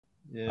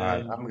All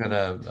right, And I'm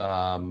gonna.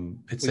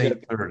 It's we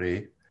got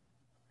 8:30.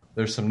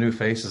 There's some new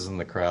faces in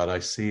the crowd. I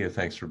see you.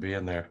 Thanks for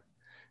being there.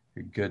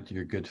 You're good.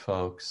 You're good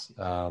folks.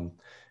 And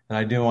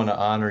I do want to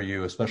honor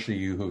you, especially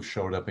you who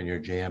showed up in your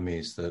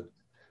jammies. That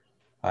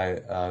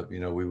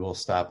we will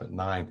stop at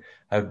 9.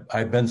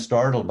 I've been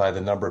startled by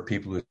the number of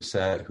people who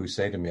say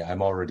to me,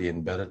 "I'm already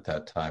in bed at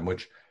that time,"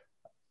 which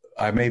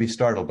I may be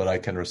startled, but I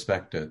can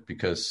respect it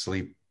because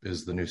sleep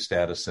is the new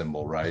status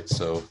symbol, right?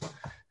 So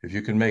if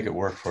you can make it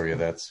work for you,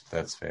 that's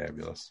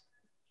fabulous.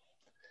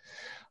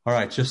 All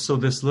right, just so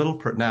this little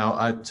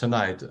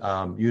tonight,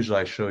 usually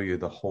I show you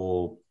the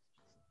whole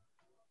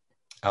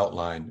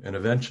outline, and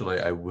eventually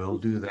I will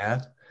do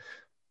that.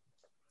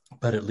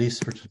 But at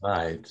least for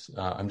tonight,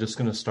 I'm just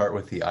going to start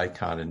with the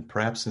icon, and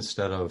perhaps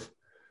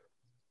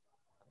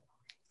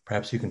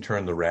you can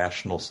turn the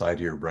rational side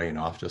of your brain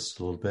off just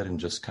a little bit and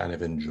just kind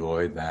of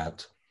enjoy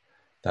that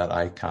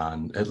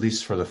icon, at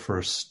least for the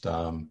first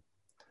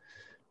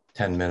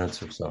 10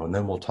 minutes or so, and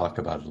then we'll talk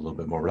about it a little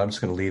bit more. But I'm just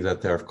going to leave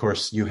that there. Of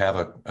course, you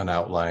have an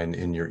outline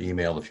in your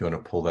email. If you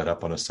want to pull that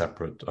up on a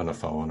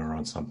phone or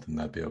on something,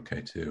 that'd be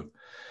okay too.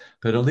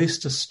 But at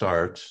least to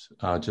start,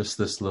 just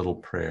this little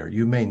prayer.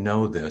 You may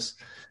know this.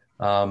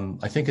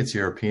 I think it's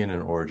European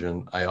in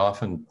origin. I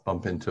often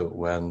bump into it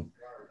when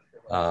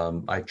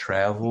I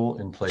travel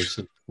in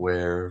places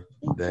where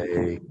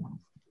they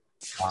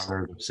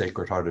honor the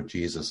Sacred Heart of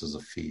Jesus as a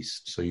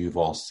feast. So you've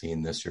all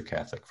seen this, your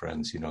Catholic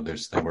friends.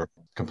 They were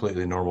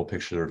completely normal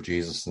picture of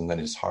Jesus, and then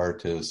his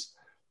heart is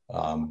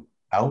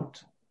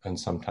out and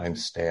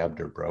sometimes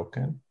stabbed or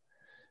broken.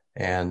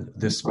 And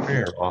this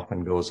prayer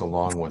often goes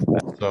along with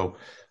that. So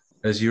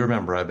as you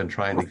remember, I've been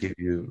trying to give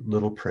you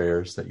little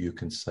prayers that you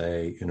can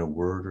say in a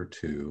word or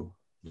two.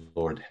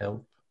 Lord,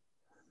 help.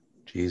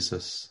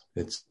 Jesus,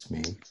 it's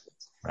me,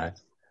 right?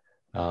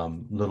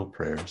 Little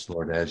prayers,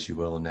 Lord, as you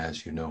will and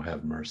as you know,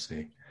 have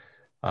mercy.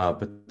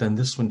 But then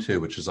this one too,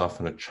 which is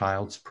often a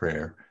child's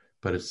prayer,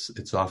 but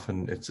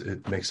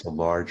it makes a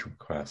large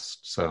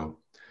request. So,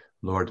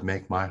 Lord,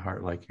 make my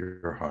heart like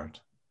your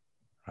heart,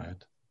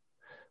 right?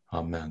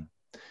 Amen.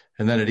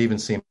 And then it even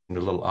seemed a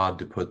little odd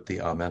to put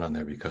the amen on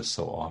there because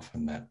so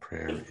often that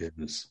prayer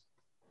is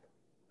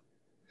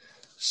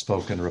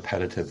spoken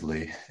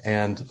repetitively.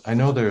 And I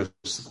know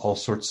there's all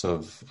sorts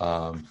of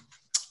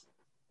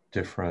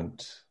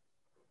different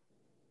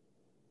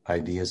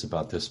ideas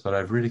about this, but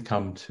I've really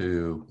come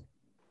to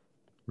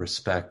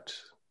respect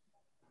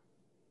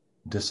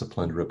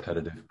disciplined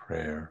repetitive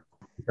prayer,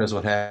 because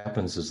what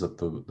happens is that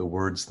the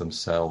words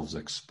themselves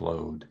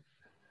explode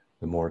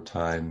the more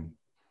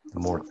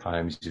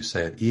times you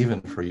say it.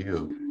 Even for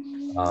you,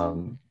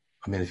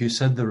 if you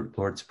said the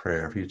Lord's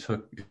Prayer, if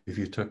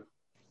you took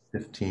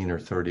 15 or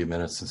 30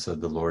 minutes and said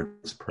the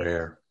Lord's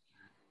Prayer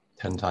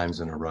 10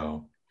 times in a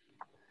row,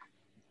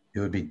 it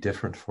would be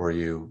different for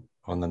you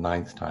on the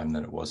 9th time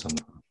than it was on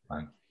the 1st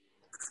time.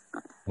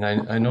 And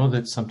I know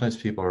that sometimes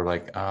people are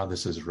like,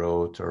 this is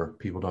rote, or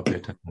people don't pay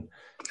attention.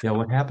 Yeah,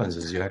 what happens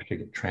is you actually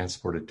get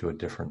transported to a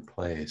different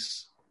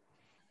place.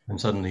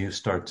 And suddenly you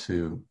start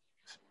to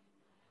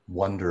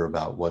wonder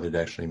about what it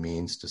actually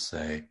means to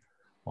say,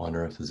 on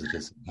earth as it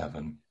is in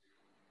heaven.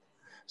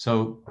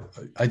 So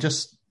I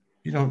just,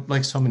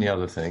 like so many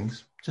other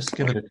things, just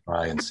give it a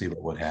try and see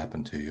what would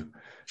happen to you.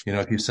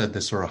 If you said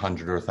this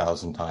 100 or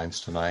 1,000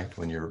 times tonight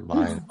when you're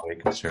lying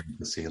awake and staring at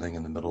the ceiling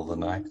in the middle of the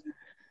night,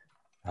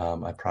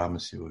 I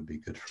promise you it would be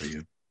good for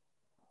you.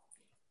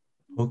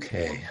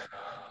 Okay,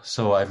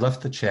 so I've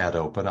left the chat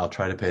open. I'll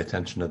try to pay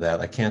attention to that.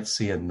 I can't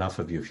see enough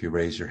of you if you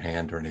raise your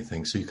hand or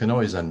anything, so you can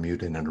always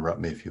unmute and interrupt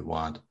me if you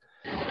want.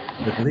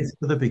 But at least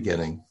for the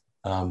beginning,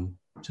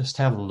 just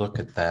have a look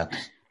at that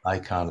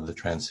icon of the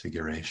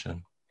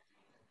Transfiguration.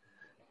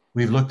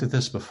 We've looked at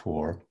this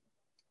before,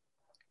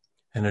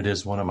 and it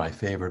is one of my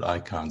favorite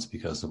icons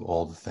because of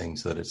all the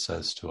things that it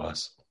says to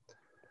us,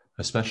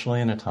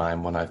 especially in a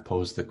time when I've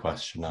posed the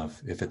question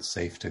of if it's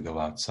safe to go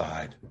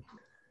outside.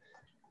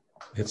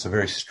 It's a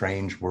very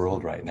strange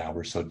world right now.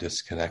 We're so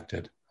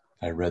disconnected.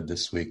 I read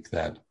this week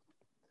that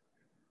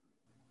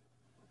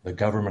the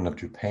government of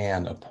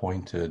Japan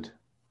appointed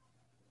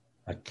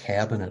a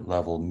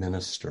cabinet-level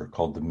minister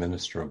called the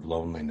Minister of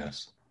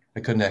Loneliness. I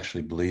couldn't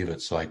actually believe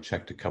it, so I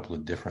checked a couple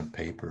of different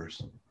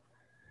papers.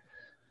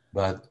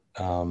 But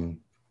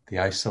the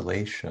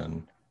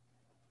isolation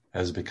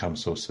has become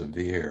so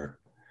severe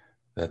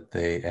that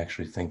they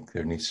actually think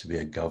there needs to be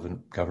a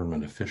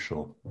government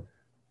official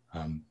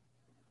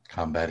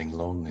combating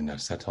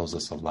loneliness. That tells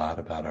us a lot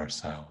about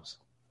ourselves.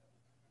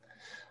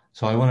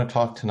 So I want to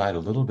talk tonight a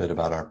little bit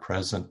about our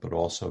present, but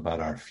also about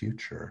our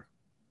future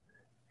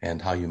and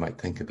how you might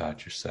think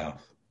about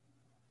yourself.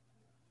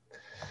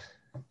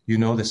 You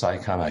know this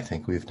icon. I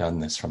think we've done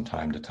this from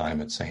time to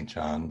time at St.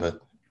 John,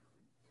 but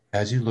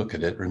as you look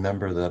at it,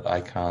 remember that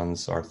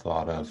icons are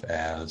thought of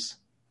as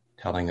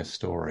telling a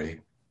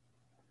story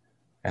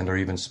and are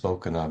even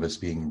spoken of as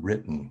being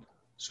written.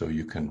 So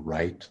you can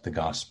write the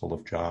Gospel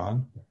of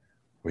John,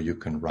 or you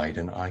can write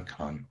an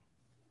icon.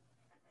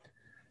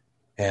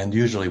 And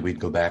usually we'd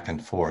go back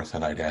and forth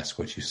and I'd ask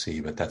what you see,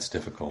 but that's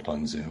difficult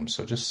on Zoom.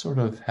 So just sort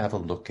of have a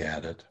look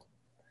at it.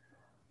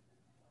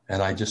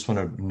 And I just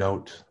want to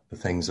note the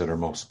things that are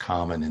most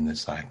common in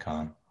this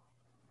icon.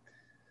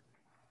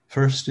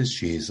 First is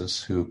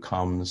Jesus, who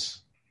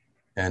comes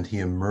and he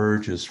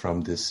emerges from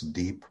this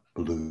deep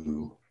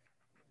blue.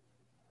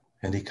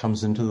 And he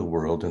comes into the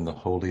world in the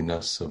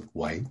holiness of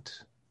white.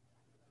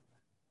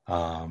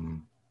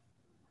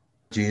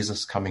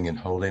 Jesus coming in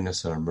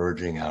holiness and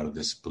emerging out of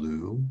this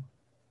blue,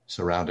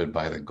 surrounded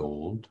by the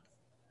gold.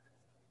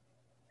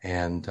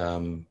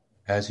 And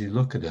as you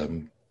look at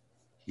him,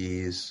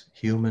 he's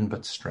human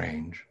but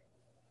strange.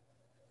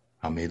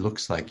 He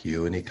looks like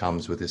you, and he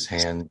comes with his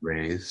hand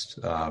raised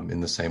in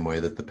the same way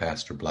that the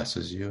pastor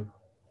blesses you,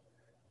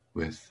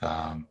 with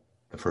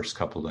the first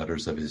couple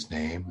letters of his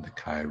name, the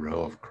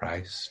Chi-Rho of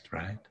Christ,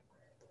 right?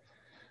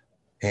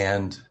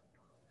 And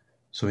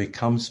so he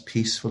comes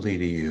peacefully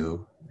to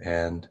you,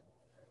 and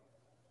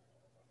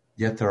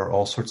yet there are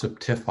all sorts of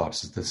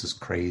tip-offs. This is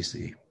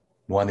crazy.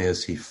 One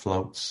is he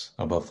floats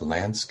above the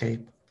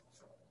landscape.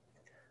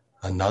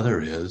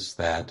 Another is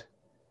that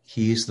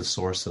he's the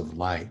source of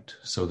light,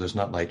 so there's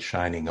not light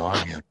shining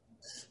on him,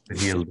 but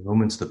he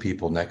illumines the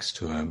people next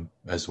to him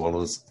as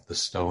well as the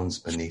stones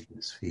beneath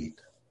his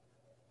feet.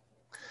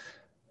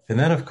 And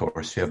then, of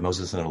course, you have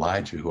Moses and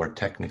Elijah, who are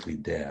technically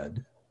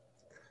dead.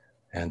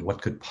 And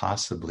what could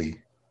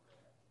possibly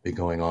be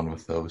going on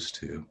with those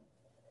two?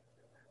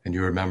 And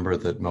you remember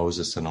that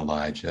Moses and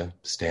Elijah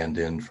stand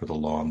in for the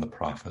law and the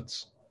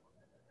prophets.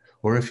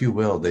 Or if you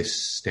will, they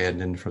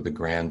stand in for the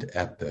grand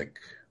epic,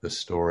 the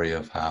story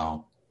of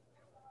how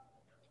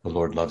the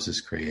Lord loves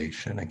his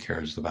creation and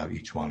cares about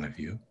each one of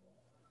you.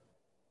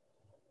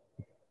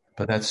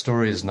 But that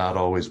story is not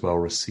always well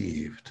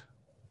received.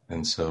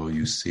 And so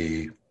you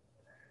see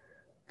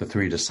the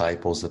three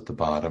disciples at the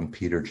bottom,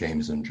 Peter,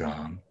 James, and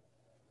John.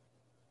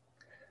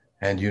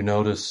 And you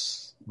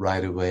notice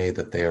right away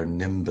that they are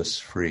nimbus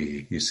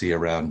free. You see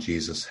around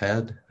Jesus'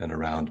 head and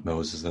around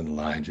Moses and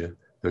Elijah,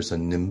 there's a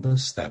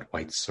nimbus, that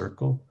white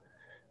circle,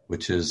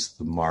 which is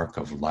the mark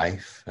of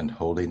life and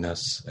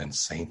holiness and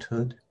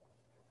sainthood.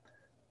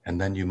 And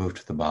then you move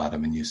to the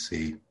bottom and you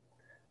see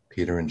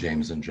Peter and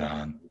James and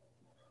John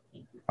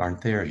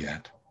aren't there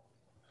yet.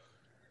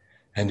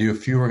 And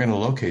if you were going to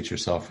locate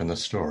yourself in the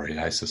story,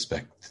 I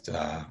suspect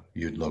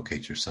you'd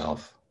locate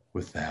yourself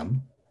with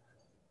them.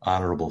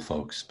 Honorable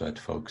folks, but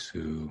folks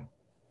who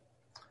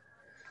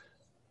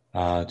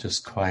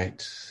just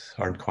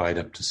aren't quite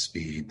up to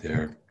speed.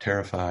 They're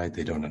terrified.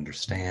 They don't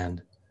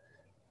understand.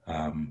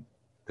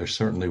 They're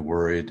certainly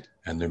worried,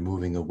 and they're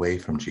moving away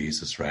from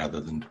Jesus rather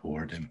than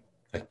toward him.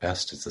 At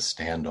best, it's a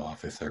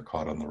standoff if they're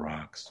caught on the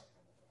rocks.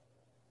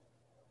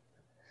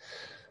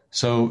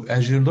 So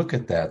as you look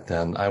at that,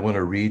 then, I want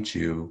to read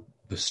you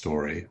the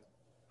story.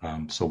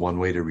 So one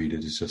way to read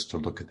it is just to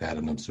look at that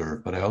and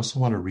observe. But I also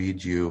want to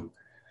read you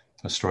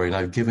a story, and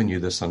I've given you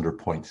this under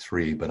point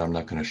 3, but I'm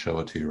not going to show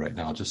it to you right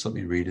now. Just let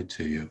me read it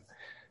to you.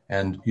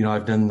 And,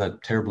 I've done the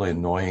terribly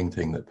annoying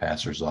thing that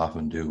pastors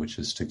often do, which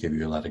is to give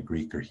you a lot of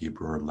Greek or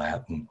Hebrew or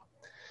Latin.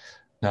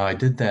 Now, I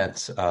did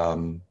that.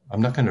 I'm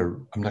not going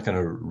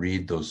to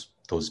read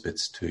those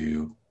bits to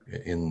you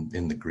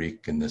in the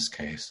Greek in this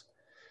case.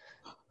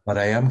 But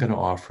I am going to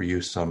offer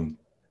you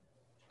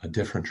a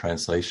different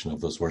translation of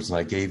those words. And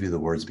I gave you the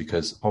words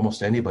because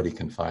almost anybody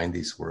can find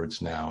these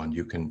words now. And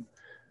you can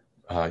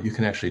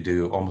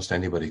actually almost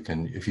anybody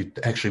can, if you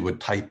actually would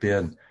type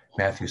in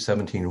Matthew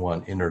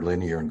 17:1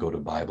 interlinear and go to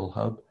Bible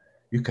Hub,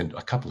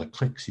 a couple of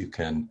clicks, you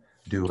can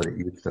do what it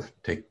used to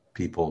take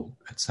people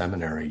at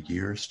seminary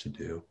years to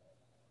do.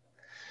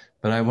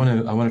 But I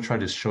want to try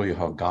to show you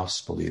how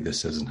gospel-y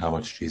this is and how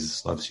much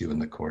Jesus loves you in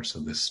the course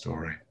of this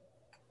story.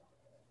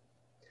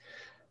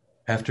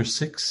 After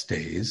 6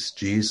 days,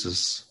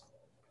 Jesus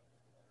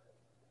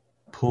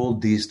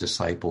pulled these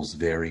disciples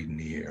very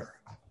near.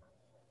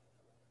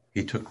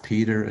 He took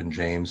Peter and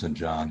James and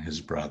John,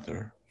 his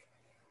brother,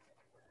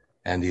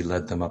 and he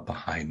led them up a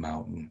high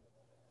mountain.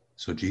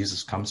 So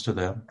Jesus comes to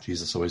them.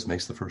 Jesus always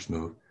makes the first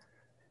move.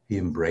 He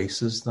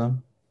embraces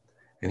them,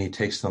 and he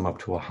takes them up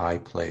to a high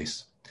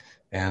place.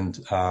 And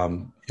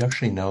you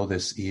actually know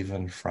this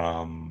even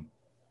from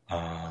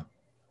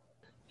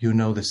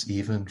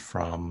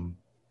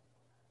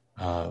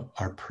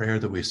our prayer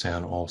that we say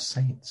on All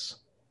Saints.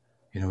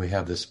 We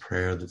have this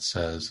prayer that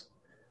says,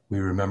 we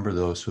remember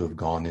those who have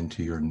gone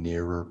into your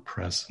nearer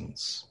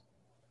presence.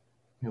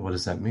 What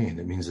does that mean?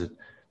 It means that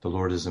the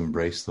Lord has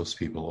embraced those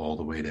people all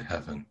the way to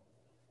heaven.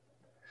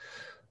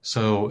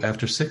 So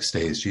after 6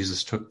 days,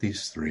 Jesus took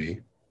these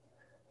three,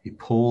 he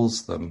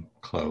pulls them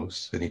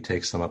close, and he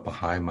takes them up a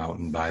high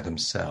mountain by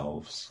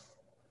themselves.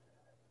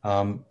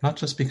 Not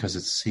just because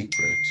it's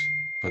secret,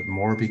 but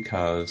more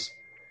because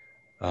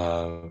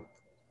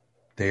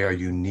they are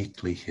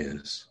uniquely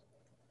his.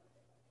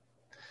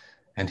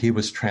 And he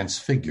was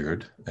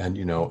transfigured, and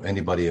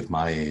anybody of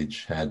my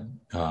age had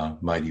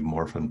Mighty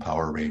Morphin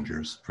Power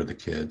Rangers for the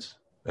kids,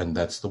 and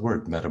that's the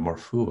word,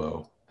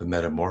 metamorphuo, the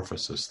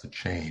metamorphosis, the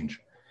change.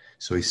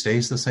 So he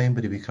stays the same,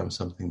 but he becomes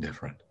something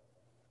different.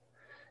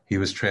 He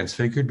was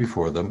transfigured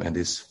before them, and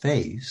his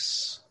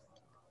face,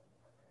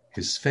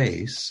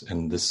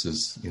 and this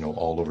is,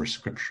 all over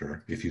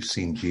Scripture. If you've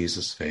seen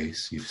Jesus'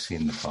 face, you've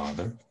seen the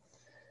Father.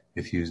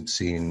 If you've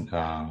seen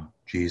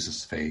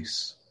Jesus'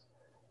 face,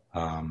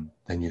 then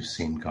you've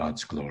seen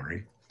God's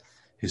glory.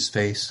 His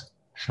face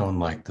shone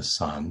like the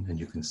sun, and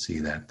you can see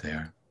that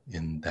there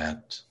in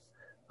that,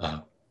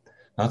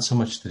 not so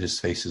much that his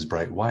face is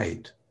bright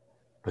white,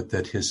 but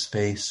that his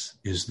face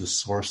is the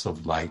source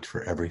of light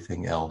for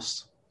everything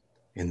else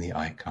in the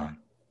icon.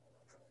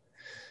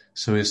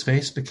 So his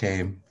face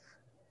became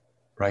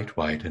bright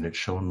white, and it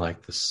shone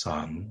like the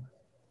sun,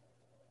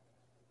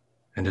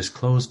 and his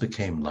clothes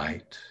became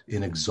light,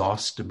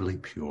 inexhaustibly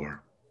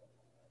pure.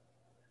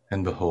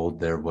 And behold,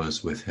 there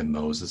was with him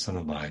Moses and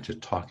Elijah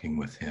talking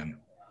with him.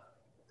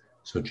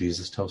 So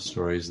Jesus tells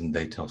stories and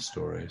they tell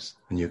stories,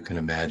 and you can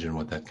imagine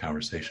what that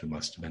conversation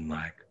must have been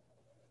like.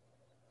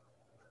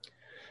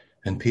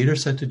 And Peter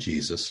said to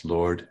Jesus,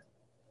 Lord,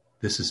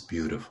 this is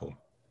beautiful.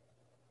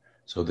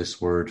 So this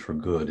word for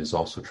good is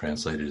also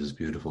translated as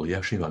beautiful. You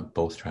actually want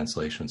both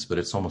translations, but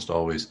it's almost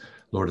always,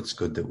 Lord, it's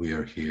good that we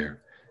are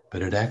here.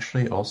 But it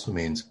actually also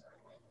means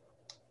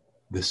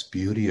this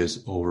beauty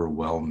is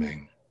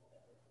overwhelming.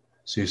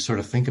 So you sort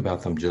of think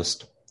about them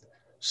just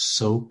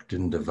soaked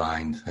in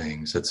divine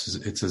things. It's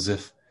as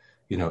if,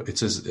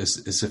 it's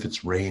as if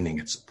it's raining,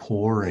 it's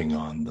pouring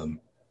on them,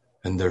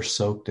 and they're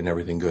soaked in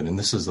everything good. And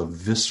this is a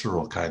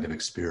visceral kind of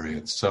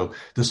experience. So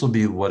this will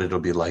be what it'll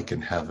be like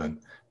in heaven.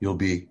 You'll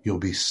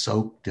be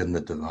soaked in the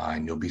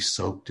divine. You'll be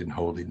soaked in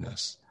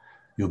holiness.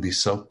 You'll be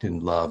soaked in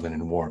love and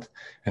in warmth.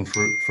 And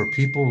for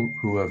people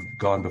who have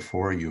gone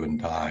before you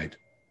and died,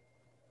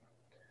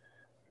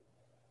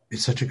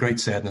 it's such a great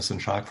sadness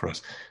and shock for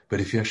us. But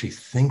if you actually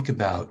think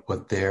about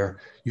what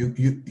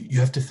you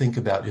have to think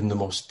about in the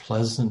most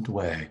pleasant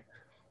way,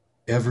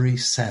 every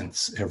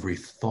sense, every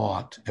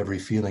thought, every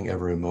feeling,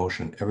 every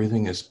emotion,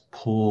 everything is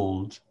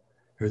pulled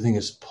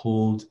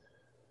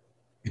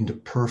into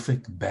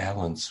perfect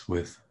balance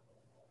with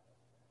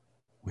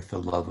the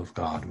love of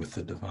God, with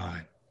the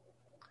divine.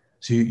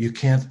 So you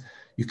can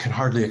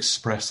hardly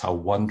express how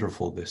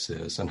wonderful this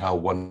is and how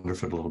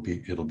wonderful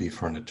it'll be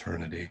for an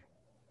eternity.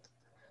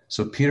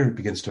 So Peter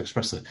begins to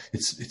express that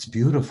it's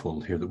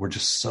beautiful here that we're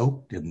just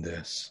soaked in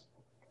this.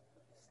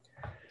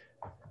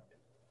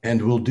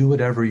 And we'll do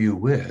whatever you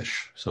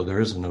wish. So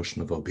there is a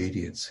notion of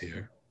obedience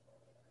here.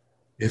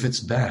 If it's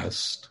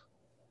best,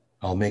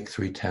 I'll make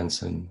 3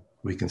 tents and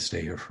we can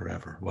stay here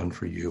forever. One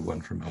for you,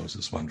 one for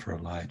Moses, one for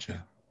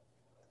Elijah.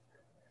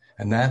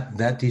 And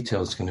that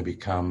detail is going to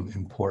become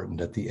important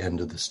at the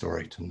end of the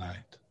story tonight.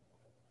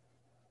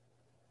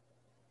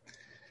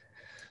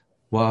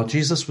 While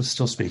Jesus was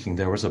still speaking,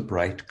 there was a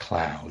bright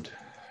cloud,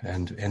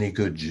 and any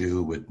good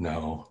Jew would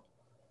know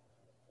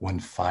when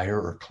fire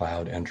or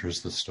cloud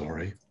enters the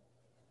story,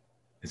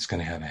 it's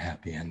going to have a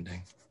happy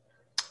ending,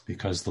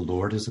 because the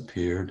Lord has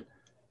appeared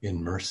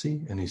in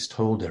mercy, and he's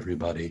told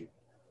everybody,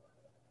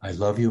 I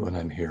love you and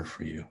I'm here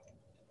for you.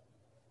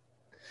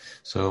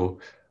 So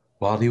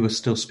while he was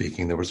still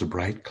speaking, there was a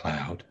bright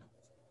cloud.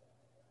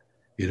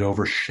 It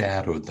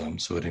overshadowed them,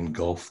 so it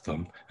engulfed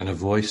them, and a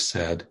voice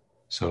said,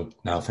 so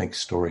now think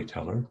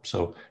storyteller.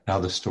 So now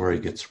the story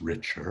gets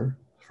richer.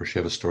 First you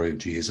have a story of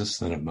Jesus,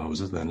 then of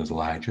Moses, then of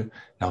Elijah.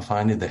 Now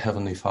finally the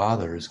Heavenly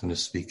Father is going to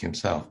speak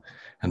himself.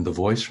 And the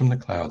voice from the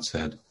cloud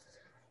said,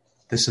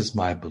 this is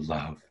my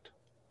beloved.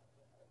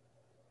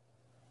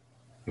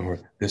 Or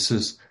this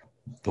is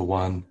the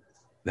one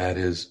that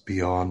is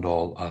beyond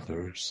all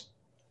others.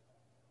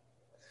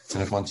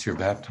 And if once you're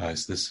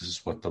baptized, this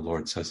is what the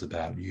Lord says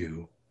about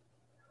you.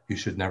 You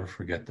should never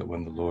forget that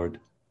when the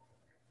Lord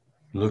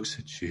looks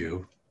at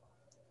you,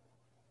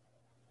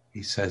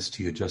 he says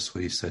to you just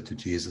what he said to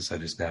Jesus at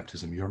his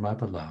baptism, you're my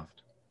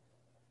beloved.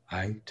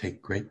 I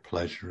take great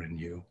pleasure in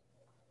you.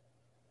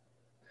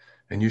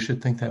 And you should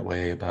think that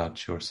way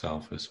about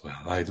yourself as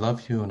well. I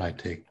love you and I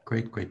take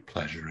great, great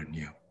pleasure in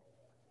you.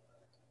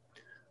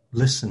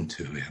 Listen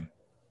to him.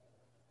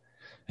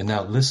 And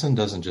now listen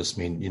doesn't just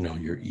mean,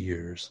 your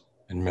ears.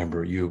 And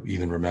remember, you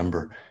even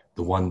remember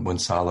the one when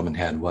Solomon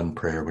had one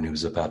prayer when he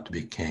was about to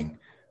be king.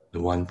 The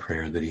one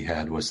prayer that he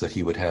had was that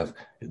he would have,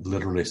 it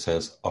literally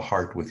says, a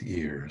heart with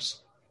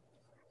ears.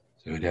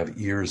 So he'd have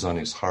ears on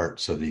his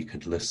heart so that he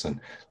could listen.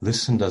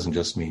 Listen doesn't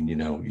just mean,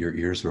 your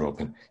ears are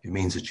open. It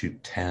means that you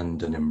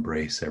tend and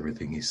embrace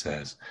everything he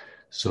says.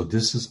 So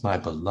this is my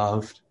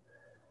beloved.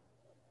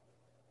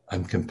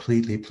 I'm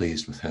completely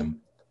pleased with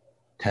him.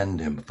 Tend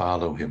him,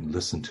 follow him,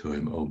 listen to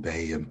him,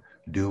 obey him,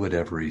 do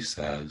whatever he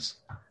says,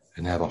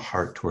 and have a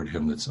heart toward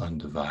him that's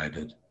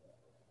undivided.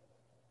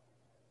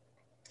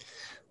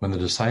 When the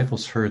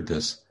disciples heard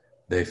this,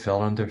 they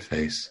fell on their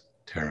face,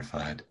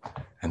 terrified.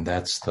 And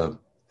that's the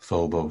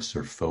phobos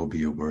or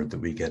phobia word that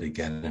we get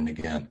again and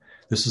again.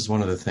 This is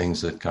one of the things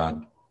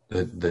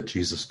that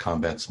Jesus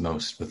combats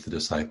most with the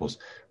disciples.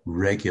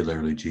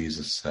 Regularly,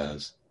 Jesus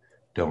says,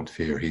 don't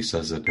fear. He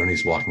says it when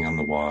he's walking on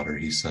the water.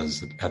 He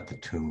says it at the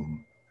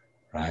tomb,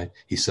 right?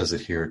 He says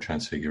it here at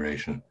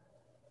Transfiguration.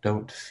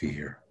 Don't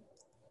fear.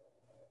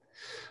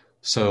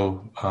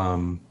 So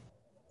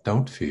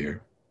don't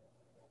fear.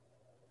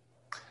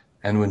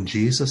 And when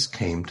Jesus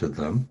came to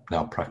them,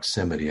 now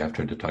proximity, I've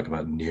tried to talk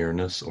about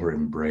nearness or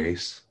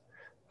embrace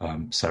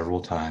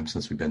several times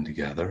since we've been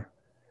together.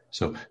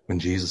 So when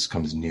Jesus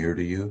comes near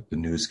to you, the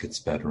news gets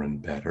better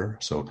and better.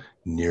 So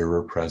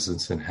nearer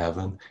presence in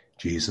heaven.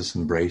 Jesus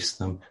embraced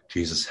them.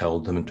 Jesus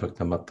held them and took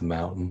them up the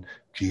mountain.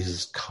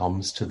 Jesus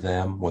comes to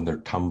them when they're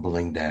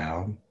tumbling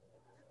down.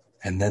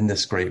 And then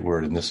this great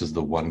word, and this is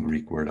the one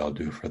Greek word I'll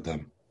do for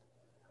them.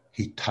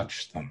 He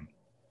touched them.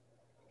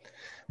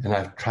 And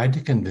I've tried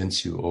to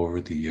convince you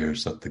over the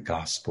years that the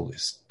gospel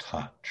is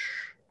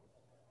touch.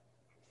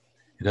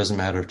 It doesn't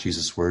matter if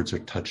Jesus' words are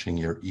touching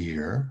your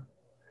ear,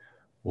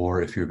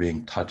 or if you're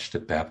being touched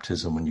at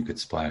baptism when you get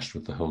splashed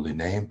with the holy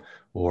name,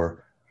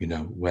 or,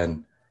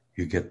 when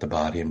you get the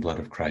body and blood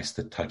of Christ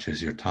that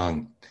touches your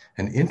tongue.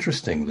 And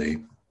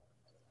interestingly,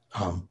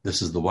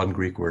 this is the one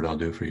Greek word I'll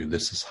do for you.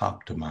 This is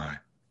haptomai.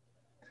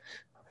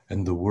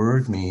 And the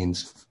word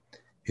means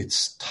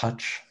it's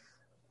touch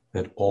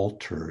that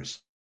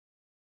alters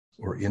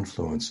or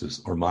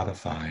influences or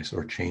modifies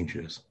or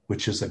changes,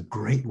 which is a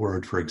great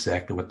word for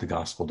exactly what the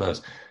gospel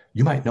does.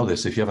 You might know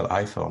this if you have an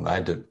iPhone. I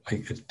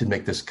didn't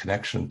make this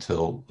connection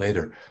till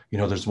later.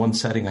 There's one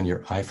setting on your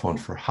iPhone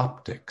for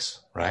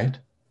haptics, right?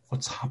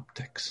 What's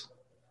haptics,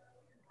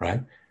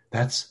 right?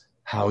 That's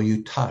how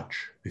you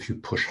touch. If you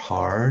push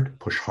hard,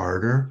 push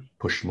harder,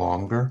 push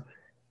longer,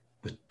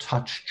 the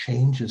touch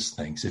changes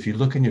things. If you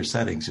look in your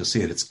settings, you'll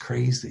see it. It's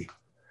crazy.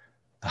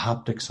 The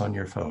haptics on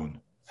your phone,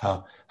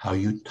 how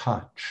you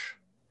touch.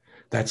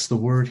 That's the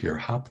word here,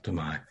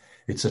 haptomai.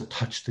 It's a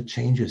touch that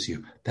changes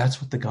you.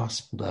 That's what the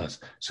gospel does.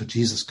 So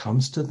Jesus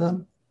comes to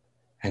them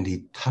and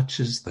he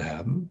touches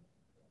them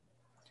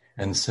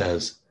and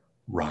says,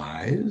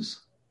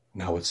 rise.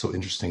 Now, what's so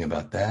interesting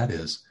about that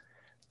is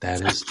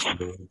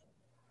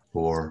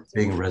for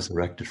being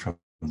resurrected from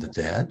the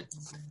dead.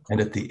 And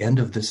at the end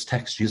of this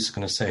text, Jesus is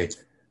going to say,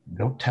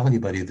 don't tell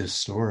anybody this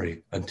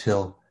story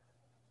until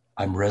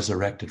I'm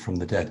resurrected from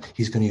the dead.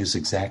 He's going to use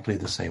exactly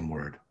the same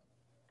word.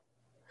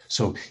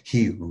 So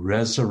he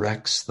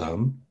resurrects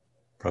them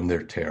from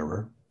their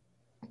terror.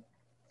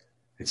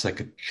 It's like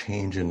a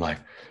change in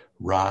life.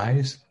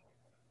 Rise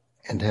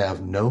and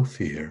have no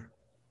fear,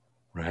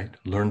 right?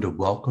 Learn to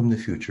welcome the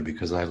future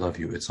because I love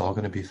you. It's all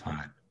going to be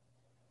fine.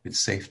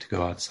 It's safe to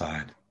go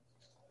outside.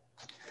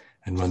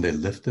 And when they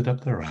lifted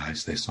up their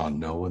eyes, they saw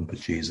no one but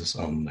Jesus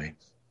only.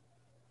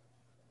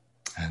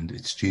 And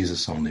it's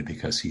Jesus only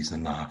because he's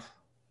enough.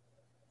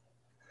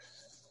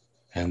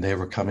 And they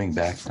were coming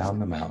back down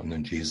the mountain,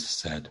 and Jesus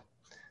said,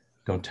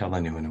 don't tell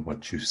anyone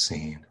what you've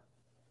seen.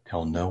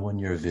 Tell no one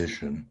your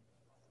vision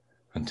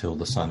until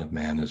the Son of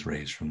Man is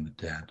raised from the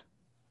dead.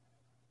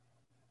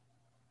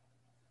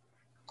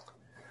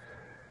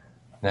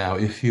 Now,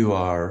 if you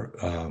are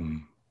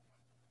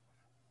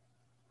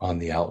on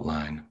the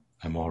outline,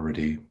 I'm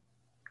already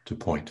to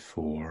point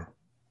 4.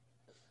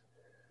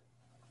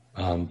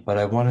 But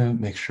I want to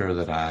make sure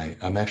that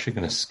I'm actually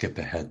going to skip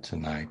ahead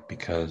tonight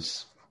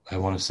because I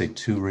want to say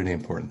 2 really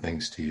important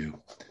things to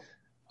you.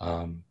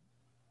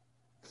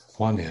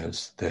 One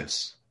is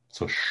this.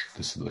 So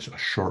this is a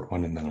short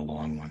one and then a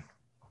long one.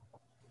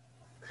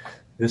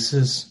 This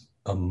is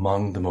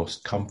among the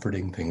most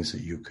comforting things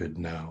that you could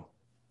know.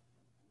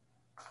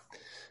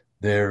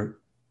 There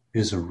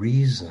is a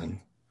reason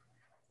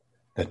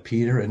that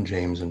Peter and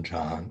James and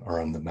John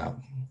are on the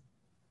mountain,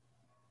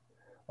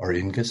 are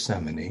in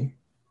Gethsemane,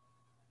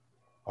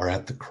 are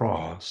at the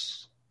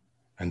cross,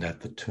 and at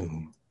the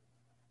tomb.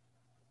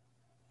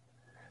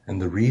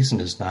 And the reason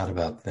is not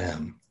about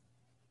them.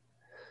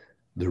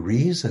 The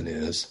reason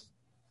is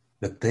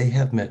that they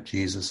have met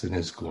Jesus in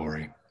his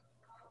glory.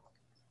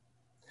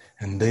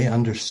 And they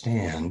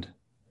understand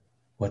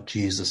what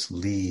Jesus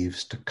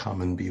leaves to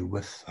come and be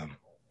with them.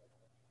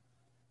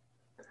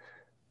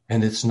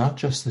 And it's not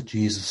just that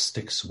Jesus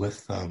sticks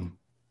with them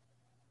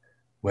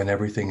when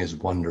everything is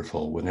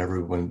wonderful,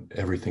 when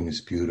everything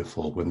is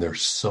beautiful, when they're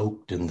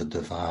soaked in the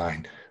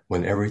divine,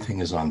 when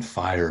everything is on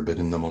fire, but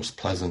in the most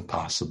pleasant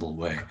possible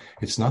way.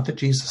 It's not that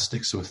Jesus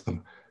sticks with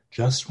them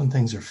just when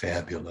things are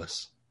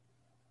fabulous.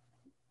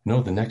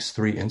 No, the next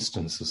 3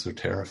 instances are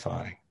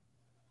terrifying.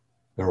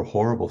 They're a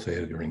horrible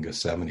failure in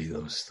Gethsemane,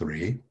 those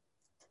 3.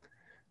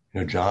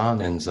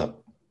 John ends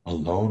up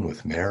alone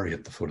with Mary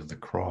at the foot of the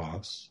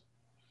cross.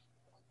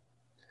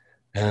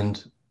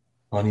 And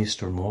on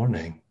Easter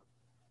morning,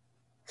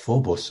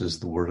 Phobos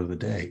is the word of the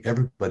day.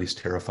 Everybody's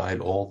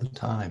terrified all the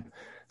time.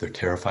 They're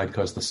terrified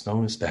because the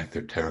stone is back.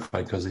 They're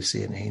terrified because they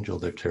see an angel.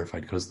 They're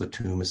terrified because the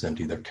tomb is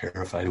empty. They're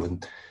terrified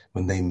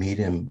when they meet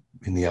him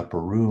in the upper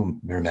room.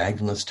 Mary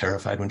Magdalene's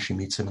terrified when she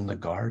meets him in the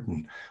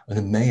garden. And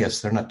Emmaus,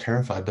 they're not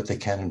terrified, but they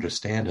can't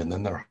understand. And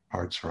then their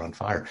hearts are on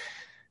fire.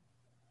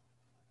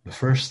 The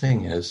first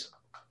thing is,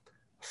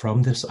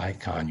 from this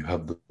icon, you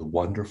have the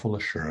wonderful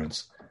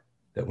assurance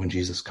that when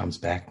Jesus comes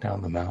back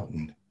down the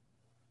mountain,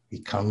 he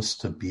comes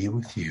to be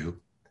with you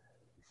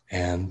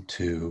and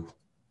to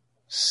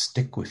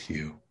stick with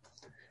you,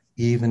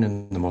 even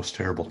in the most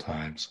terrible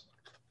times.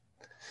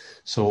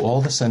 So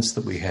all the sense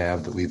that we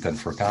have that we've been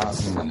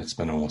forgotten, and it's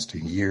been almost a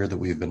year that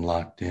we've been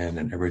locked in,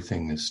 and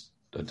everything is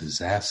a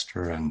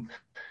disaster, and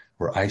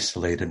we're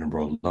isolated and we're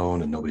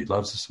alone and nobody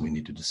loves us and we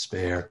need to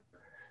despair,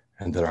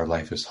 and that our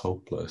life is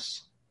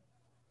hopeless.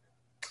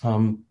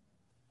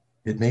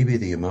 It may be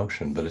the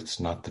emotion, but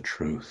it's not the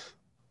truth.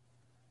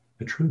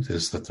 The truth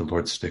is that the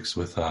Lord sticks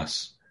with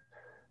us,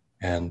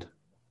 and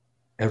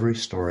every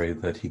story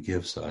that he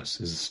gives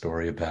us is a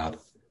story about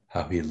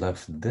how he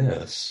left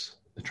this,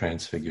 the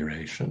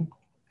transfiguration,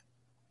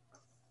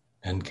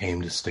 and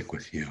came to stick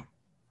with you.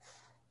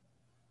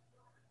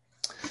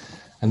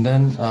 And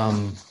then,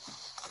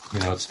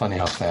 it's funny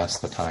how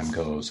fast the time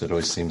goes. It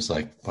always seems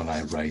like when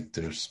I write,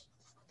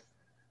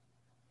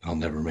 I'll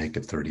never make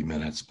it 30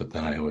 minutes, but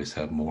then I always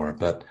have more.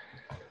 But,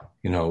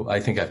 I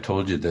think I've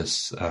told you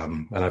this,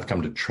 and I've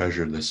come to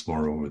treasure this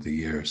more over the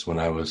years. When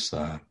I was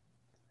a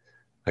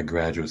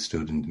graduate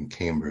student in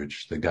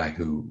Cambridge, the guy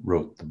who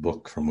wrote the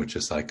book from which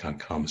this icon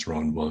comes,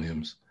 Rowan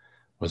Williams,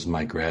 was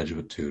my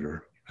graduate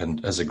tutor.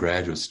 And as a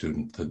graduate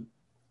student,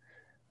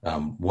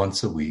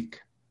 once a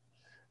week,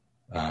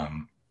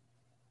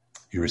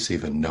 you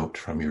receive a note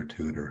from your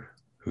tutor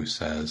who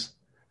says,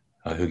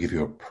 he'll give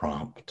you a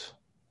prompt,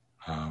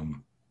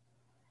 and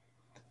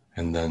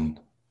then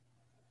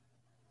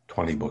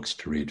 20 books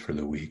to read for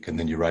the week. And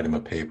then you write him a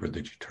paper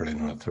that you turn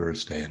in on a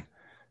Thursday,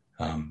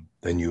 and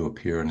then you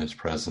appear in his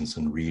presence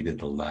and read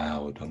it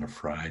aloud on a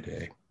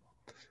Friday.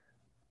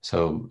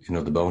 So,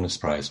 the bonus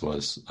prize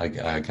was I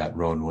got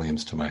Rowan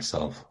Williams to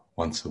myself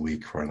once a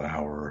week for an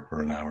hour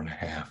or an hour and a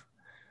half.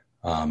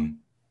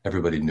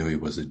 Everybody knew he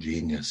was a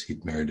genius.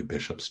 He'd married a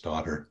bishop's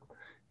daughter.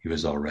 He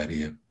was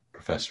already a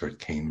professor at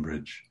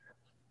Cambridge.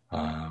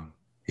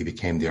 He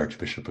became the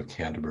Archbishop of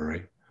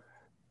Canterbury,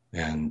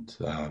 and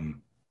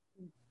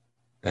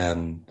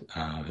then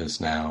is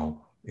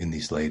now, in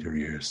these later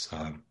years,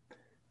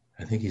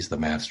 I think he's the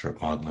master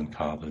at Magdalen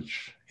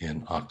College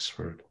in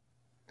Oxford.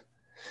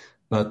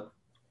 But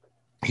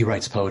he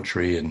writes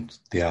poetry and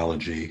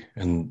theology,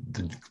 and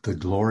the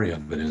glory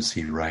of it is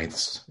he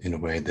writes in a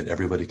way that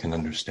everybody can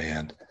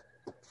understand,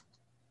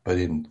 but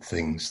in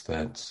things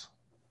that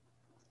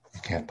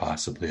you can't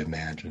possibly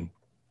imagine.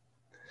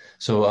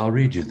 So I'll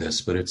read you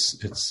this, but it's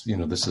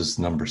this is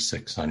number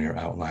 6 on your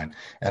outline.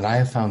 And I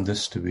have found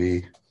this to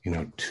be,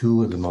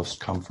 2 of the most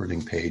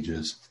comforting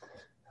pages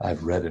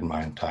I've read in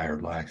my entire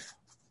life.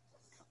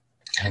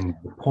 And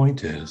the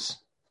point is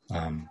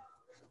that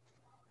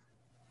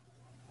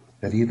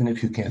even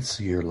if you can't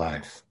see your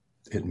life,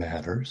 it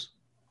matters.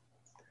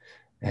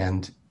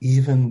 And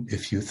even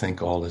if you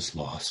think all is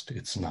lost,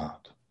 it's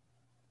not.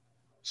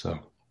 So,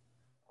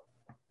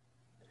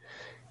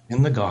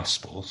 in the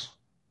Gospels,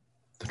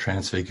 the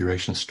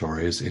Transfiguration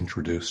story is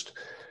introduced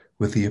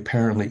with the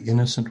apparently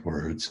innocent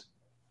words,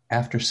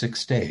 after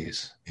 6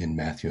 days in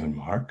Matthew and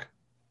Mark,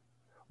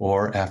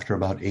 or after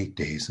about 8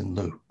 days in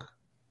Luke.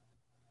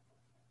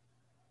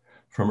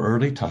 From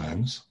early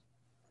times,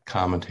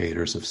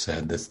 commentators have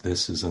said that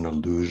this is an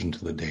allusion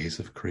to the days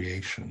of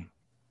creation.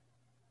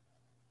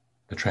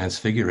 The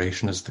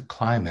Transfiguration is the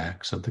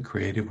climax of the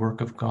creative work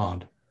of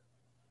God,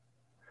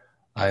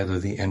 either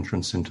the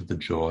entrance into the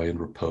joy and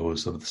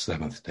repose of the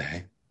 7th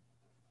day,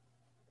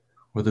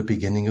 or the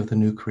beginning of the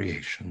new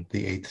creation,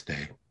 the 8th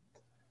day,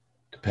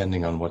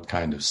 depending on what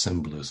kind of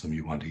symbolism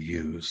you want to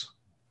use.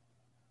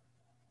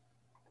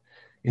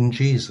 In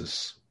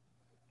Jesus,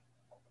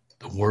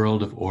 the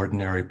world of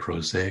ordinary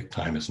prosaic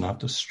time is not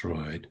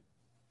destroyed,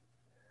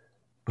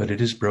 but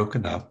it is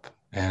broken up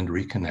and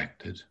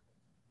reconnected.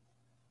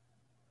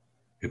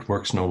 It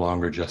works no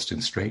longer just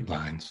in straight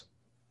lines,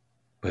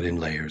 but in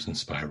layers and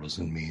spirals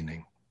and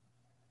meaning.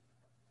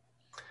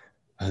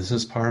 This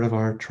is part of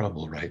our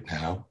trouble right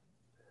now.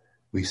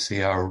 We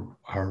see our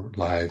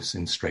lives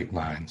in straight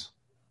lines,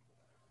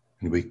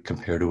 and we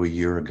compare to a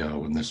year ago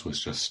when this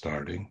was just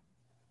starting,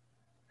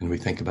 and we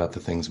think about the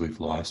things we've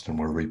lost and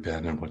where we've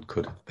been and what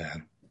could have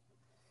been.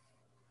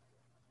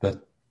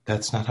 But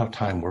that's not how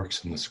time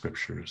works in the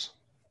scriptures.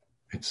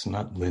 It's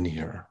not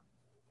linear.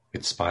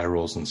 It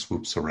spirals and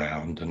swoops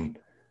around and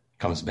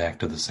comes back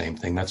to the same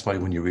thing. That's why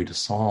when you read a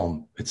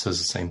psalm, it says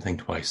the same thing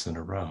twice in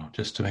a row,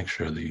 just to make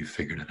sure that you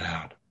figured it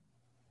out.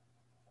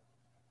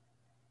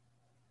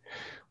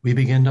 We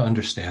begin to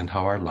understand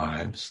how our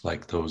lives,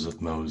 like those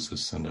of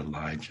Moses and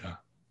Elijah,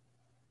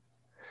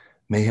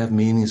 may have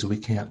meanings we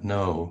can't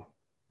know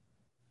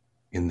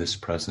in this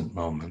present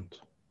moment.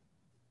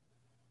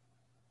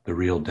 The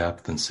real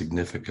depth and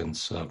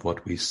significance of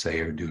what we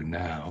say or do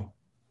now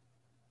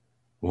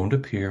won't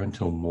appear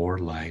until more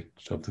light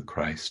of the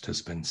Christ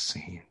has been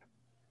seen.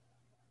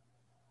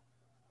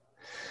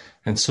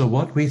 And so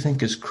what we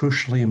think is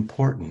crucially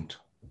important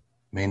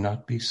may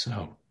not be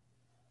so.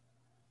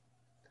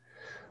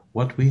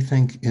 What we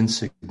think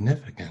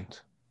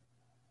insignificant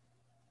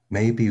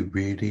may be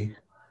really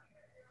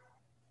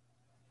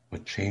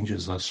what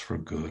changes us for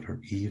good or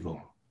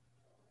evil.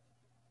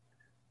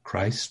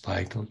 Christ's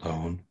light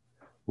alone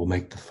will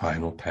make the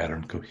final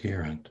pattern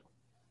coherent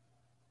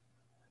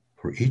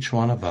for each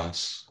one of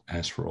us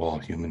as for all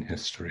human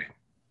history.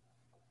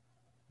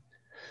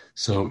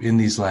 So in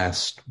these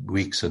last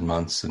weeks and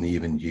months and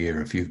even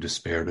year, if you've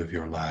despaired of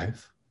your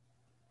life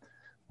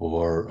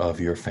or of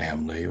your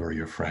family or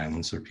your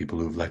friends or people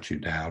who've let you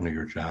down or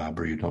your job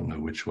or you don't know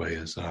which way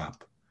is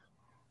up,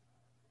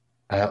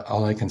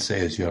 all I can say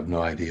is you have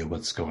no idea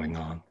what's going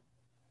on.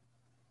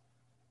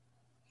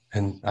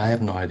 And I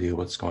have no idea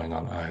what's going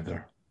on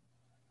either.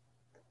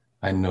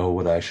 I know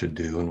what I should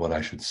do and what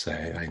I should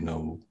say. I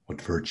know what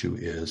virtue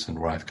is and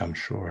where I've come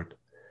short.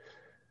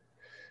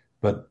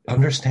 But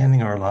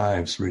understanding our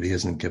lives really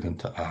isn't given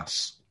to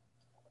us.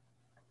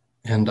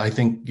 And I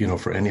think,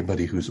 for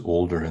anybody who's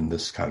older in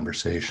this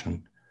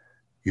conversation,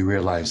 you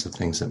realize the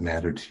things that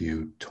mattered to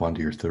you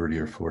 20 or 30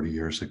 or 40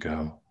 years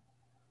ago,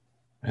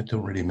 it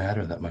don't really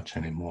matter that much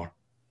anymore.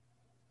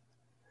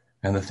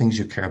 And the things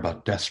you care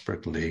about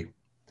desperately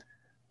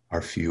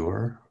are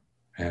fewer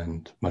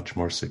and much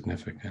more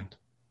significant.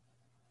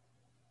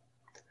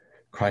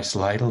 Christ's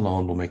light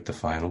alone will make the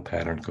final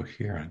pattern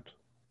coherent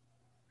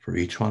for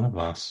each one of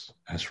us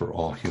as for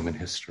all human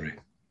history.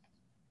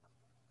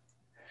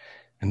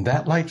 And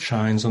that light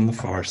shines on the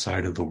far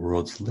side of the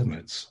world's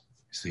limits.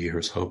 You see,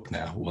 here's hope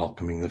now,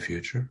 welcoming the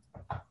future.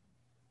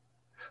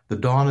 The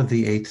dawn of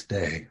the 8th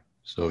day.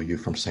 So you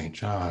from St.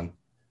 John,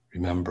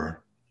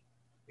 remember,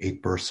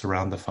 8 births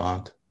around the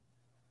font,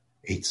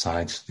 8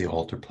 sides to the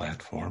altar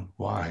platform.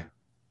 Why?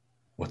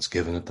 What's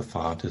given at the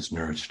font is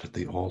nourished at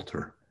the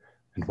altar.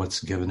 And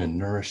what's given and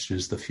nourished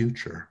is the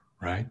future,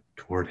 right?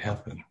 Toward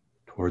heaven,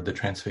 toward the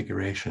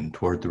transfiguration,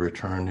 toward the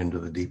return into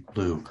the deep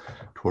blue,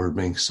 toward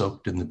being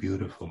soaked in the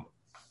beautiful.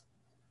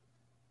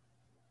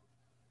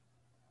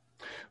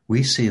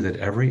 We see that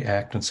every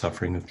act and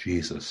suffering of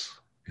Jesus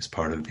is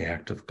part of the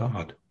act of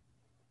God,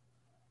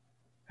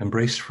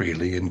 embraced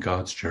freely in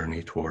God's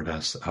journey toward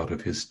us out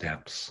of his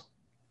depths.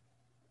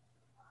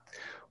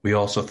 We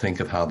also think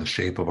of how the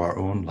shape of our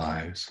own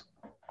lives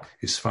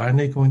is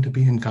finally going to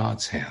be in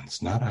God's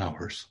hands, not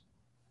ours.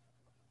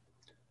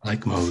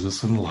 Like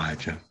Moses and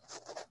Elijah,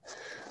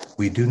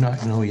 we do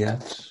not know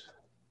yet,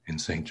 in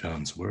St.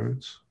 John's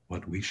words,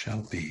 what we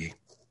shall be.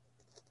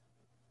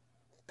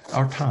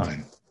 Our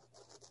time,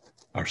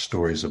 our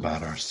stories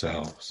about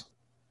ourselves,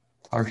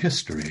 our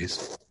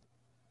histories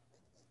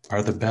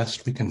are the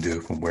best we can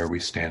do from where we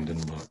stand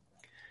and look.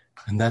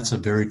 And that's a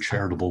very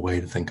charitable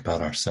way to think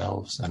about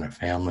ourselves and our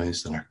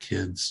families and our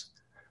kids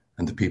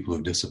and the people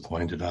who've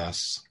disappointed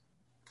us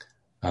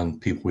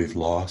and people we've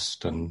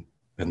lost and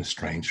been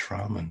estranged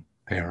from and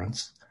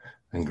parents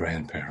and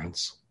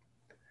grandparents.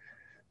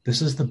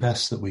 This is the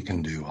best that we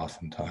can do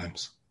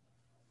oftentimes.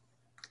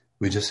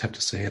 We just have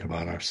to say it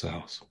about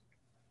ourselves.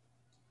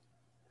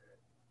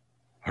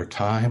 Our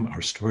time,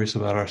 our stories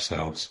about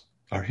ourselves,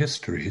 our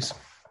histories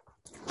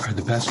are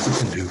the best we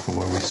can do from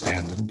where we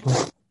stand and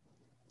look.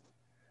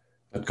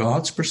 But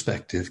God's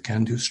perspective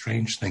can do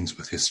strange things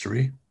with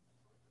history.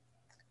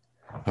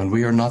 And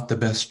we are not the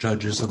best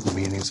judges of the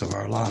meanings of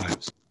our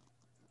lives.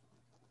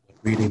 What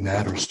really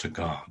matters to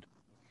God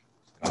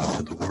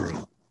to the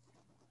world.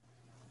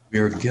 We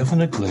are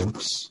given a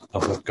glimpse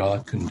of what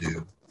God can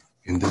do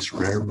in this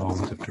rare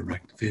moment of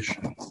direct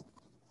vision,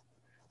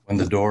 when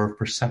the door of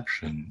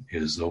perception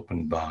is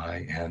opened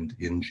by and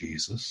in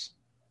Jesus,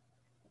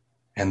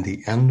 and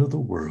the end of the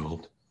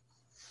world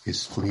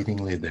is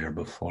fleetingly there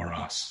before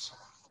us.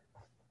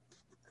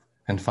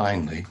 And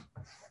finally,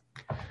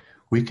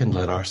 we can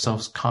let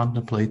ourselves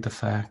contemplate the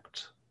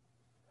fact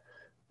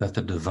that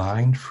the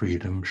divine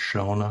freedom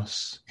shown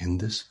us in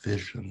this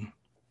vision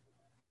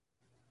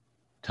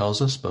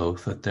tells us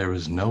both that there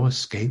is no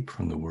escape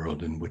from the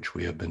world in which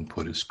we have been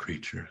put as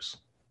creatures,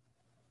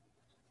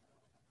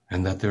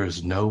 and that there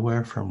is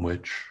nowhere from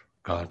which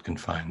God can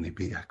finally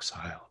be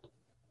exiled.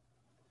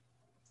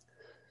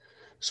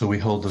 So we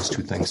hold those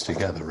two things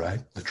together,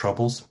 right? The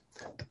troubles,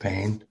 the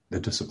pain, the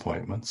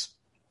disappointments.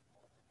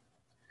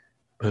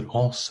 But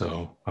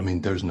also,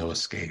 there's no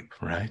escape,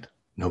 right?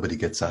 Nobody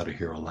gets out of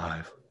here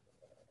alive.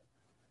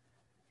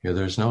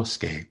 There's no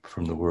escape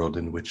from the world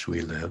in which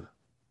we live.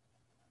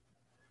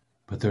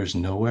 But there's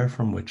nowhere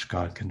from which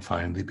God can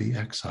finally be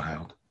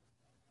exiled.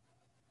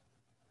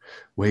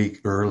 Way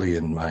early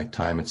in my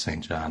time at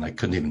St. John, I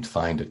couldn't even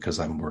find it because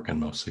I'm working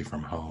mostly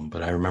from home.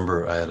 But I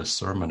remember I had a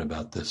sermon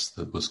about this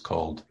that was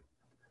called,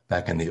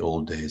 back in the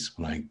old days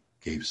when I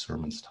gave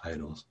sermons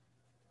titles,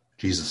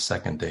 Jesus'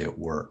 Second Day at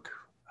Work.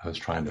 I was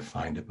trying to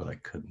find it, but I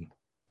couldn't.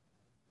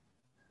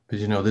 But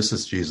this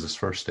is Jesus'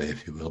 first day,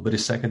 if you will. But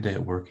his second day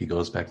at work, he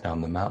goes back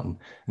down the mountain.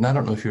 And I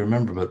don't know if you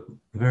remember, but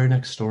the very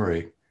next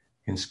story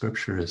in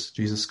Scripture is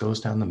Jesus goes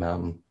down the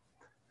mountain,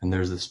 and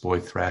there's this boy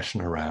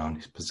thrashing around.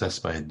 He's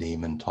possessed by a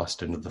demon,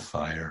 tossed into the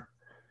fire.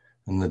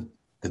 And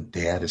the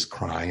dad is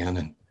crying,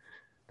 and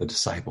the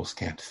disciples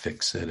can't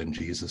fix it. And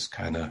Jesus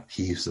kind of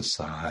heaves a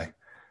sigh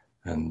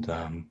and,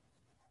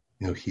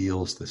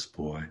 heals this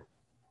boy,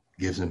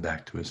 gives him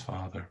back to his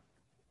father.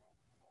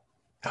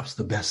 That was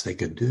the best they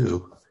could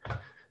do.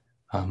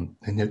 And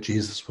yet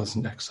Jesus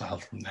wasn't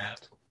exiled from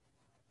that.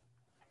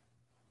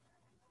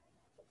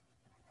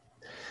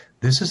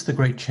 This is the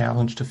great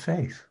challenge to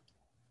faith.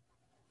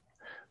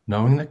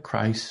 Knowing that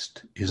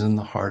Christ is in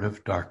the heart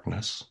of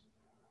darkness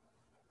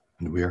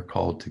and we are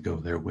called to go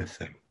there with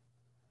him.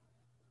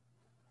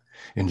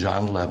 In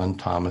John 11,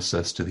 Thomas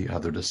says to the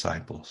other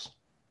disciples,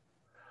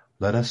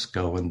 "Let us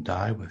go and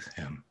die with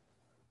him."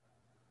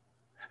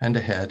 And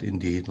ahead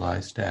indeed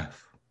lies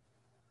death.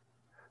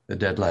 The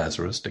dead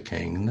Lazarus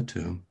decaying in the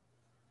tomb,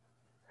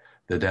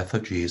 the death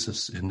of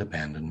Jesus in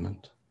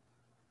abandonment,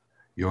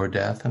 your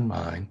death and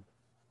mine,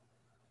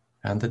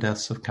 and the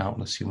deaths of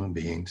countless human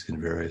beings in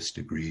various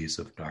degrees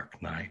of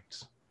dark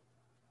night.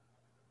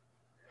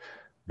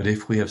 But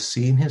if we have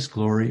seen his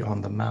glory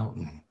on the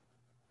mountain,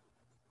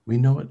 we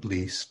know at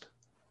least,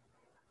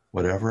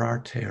 whatever our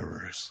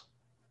terrors,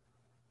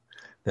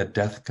 that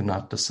death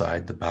cannot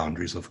decide the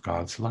boundaries of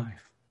God's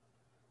life.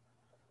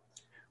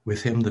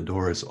 With him, the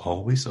door is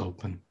always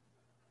open,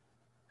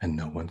 and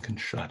no one can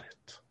shut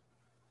it.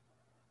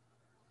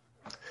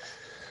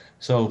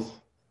 So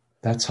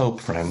that's hope,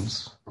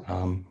 friends.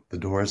 The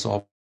door is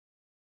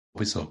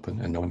always open,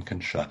 and no one can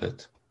shut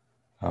it.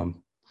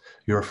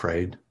 You're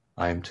afraid.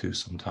 I am too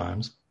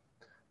sometimes.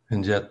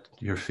 And yet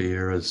your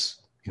fear is,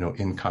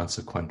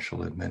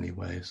 inconsequential in many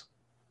ways.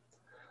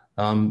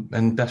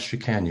 And best you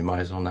can, you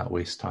might as well not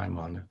waste time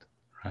on it,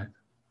 right?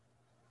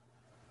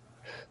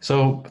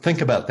 So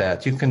think about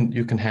that. You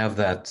can have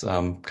that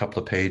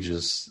couple of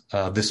pages.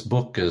 This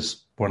book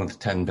is one of the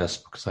 10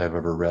 best books I've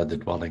ever read, The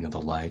Dwelling of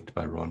the Light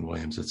by Rowan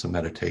Williams. It's a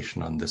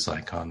meditation on this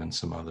icon and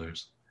some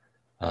others.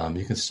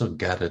 You can still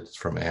get it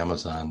from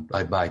Amazon.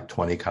 I buy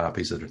 20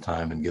 copies at a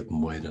time and give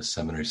them away to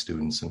seminary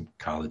students and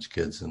college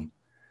kids and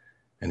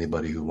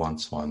anybody who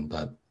wants one.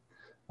 But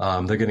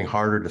they're getting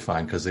harder to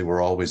find because they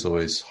were always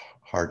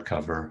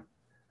hardcover,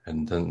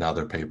 and then now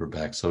they're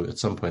paperback. So at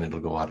some point it'll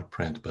go out of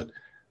print. But,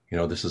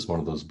 this is one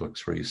of those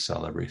books where you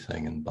sell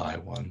everything and buy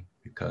one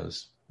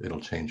because it'll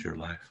change your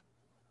life.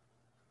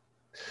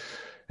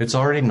 It's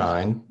already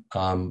 9.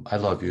 I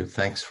love you.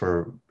 Thanks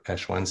for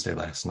Ash Wednesday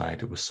last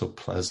night. It was so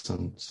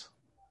pleasant.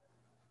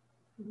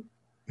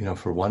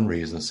 For one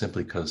reason,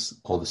 simply because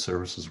all the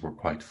services were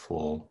quite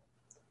full.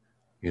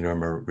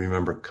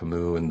 Remember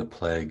Camus in The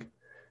Plague?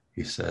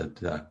 He said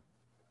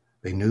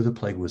they knew the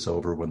plague was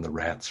over when the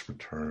rats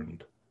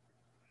returned.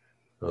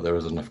 So there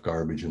was enough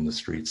garbage in the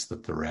streets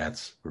that the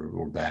rats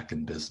were back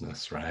in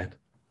business, right?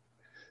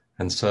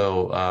 And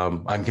so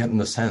I'm getting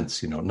the sense,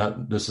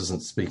 this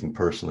isn't speaking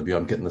personally of you,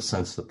 I'm getting the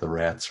sense that the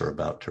rats are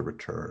about to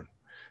return.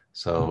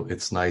 So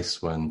it's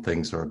nice when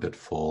things are a bit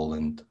full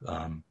and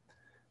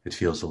it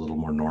feels a little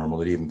more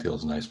normal. It even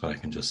feels nice when I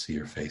can just see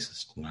your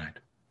faces tonight.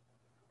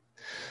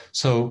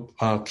 So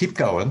keep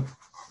going.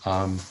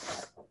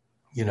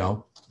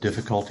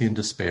 Difficulty and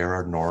despair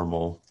are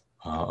normal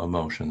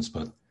emotions,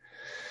 but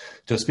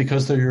just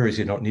because they're yours,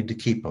 you don't need to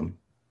keep them.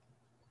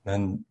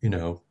 And,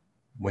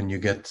 when you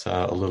get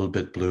a little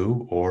bit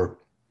blue or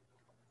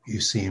you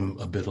seem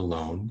a bit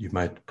alone, you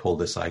might pull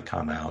this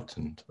icon out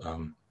and,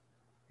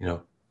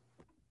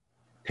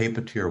 tape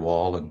it to your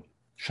wall and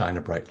shine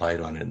a bright light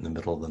on it in the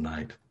middle of the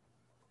night.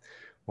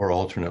 Or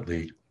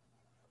alternately,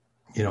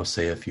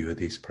 say a few of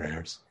these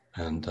prayers.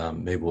 And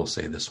maybe we'll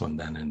say this one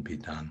then and be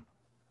done.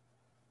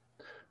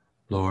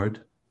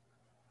 Lord,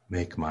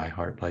 make my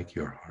heart like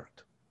your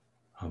heart.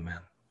 Amen.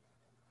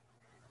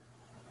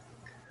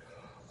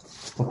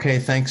 Okay,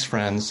 thanks,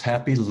 friends.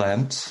 Happy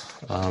Lent.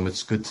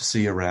 It's good to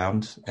see you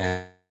around.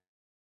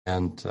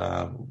 And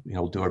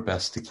we'll do our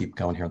best to keep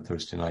going here on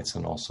Thursday nights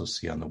and also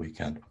see you on the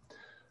weekend.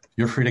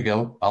 You're free to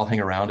go. I'll hang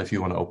around if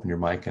you want to open your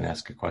mic and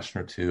ask a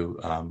question or two.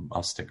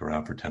 I'll stick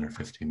around for 10 or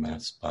 15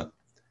 minutes. But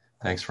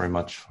thanks very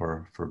much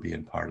for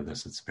being part of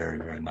this. It's very,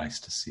 very nice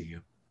to see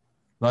you.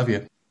 Love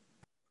you.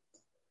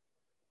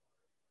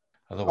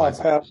 Otherwise,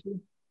 Pastor?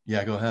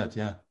 Yeah, go ahead.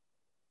 Yeah.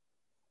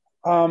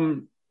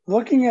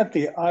 Looking at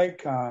the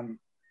icon,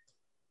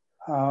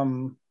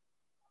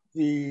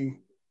 the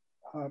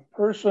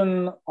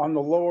person on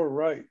the lower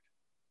right,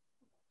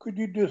 could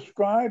you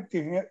describe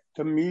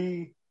to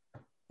me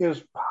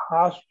his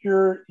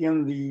posture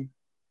in the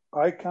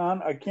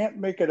icon? I can't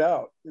make it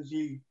out. Is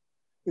he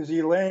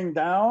laying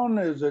down?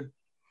 Is it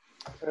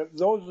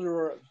those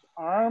are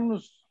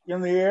arms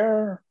in the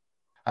air?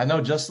 I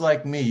know, just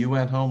like me, you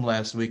went home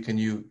last week and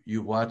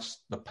you watched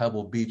the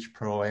Pebble Beach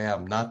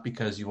Pro-Am, not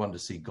because you wanted to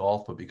see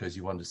golf, but because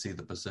you wanted to see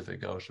the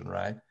Pacific Ocean,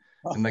 right?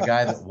 And the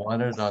guy that won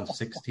it on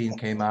 16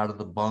 came out of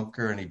the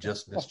bunker and he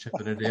just was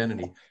chipping it in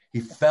and he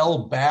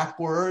fell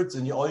backwards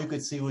and all you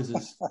could see was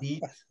his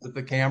feet with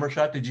the camera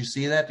shot. Did you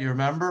see that? Do you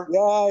remember?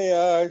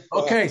 Yeah.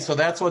 Okay, so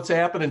that's what's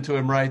happening to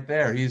him right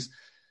there. He's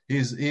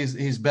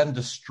been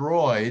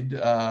destroyed,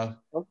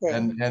 okay.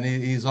 and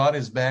he's on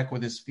his back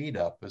with his feet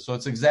up. So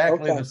it's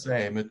exactly the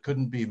same. It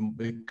couldn't be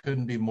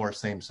more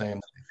same.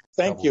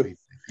 Thank you.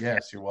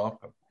 Yes, you're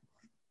welcome.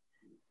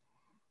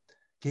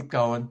 Keep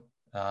going.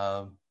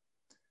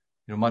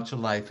 Much of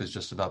life is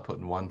just about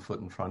putting one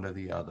foot in front of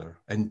the other.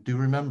 And do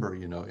remember,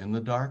 in the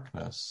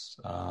darkness,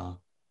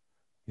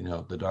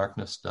 the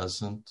darkness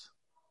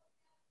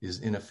is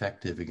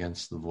ineffective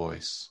against the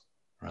voice,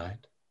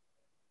 right?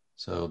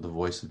 So the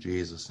voice of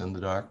Jesus in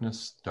the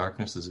darkness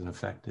is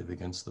ineffective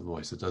against the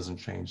voice. It doesn't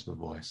change the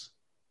voice.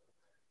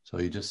 So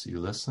you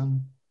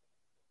listen.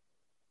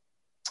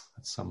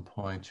 at some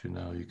point,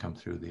 you come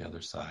through the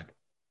other side.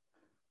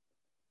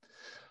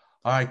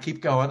 All right, keep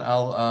going.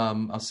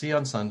 I'll see you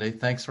on Sunday.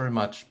 Thanks very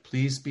much.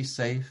 Please be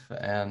safe,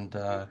 and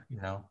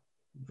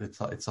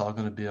it's all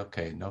going to be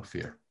okay. No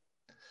fear.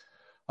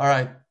 All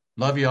right,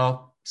 love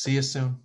y'all. See you soon.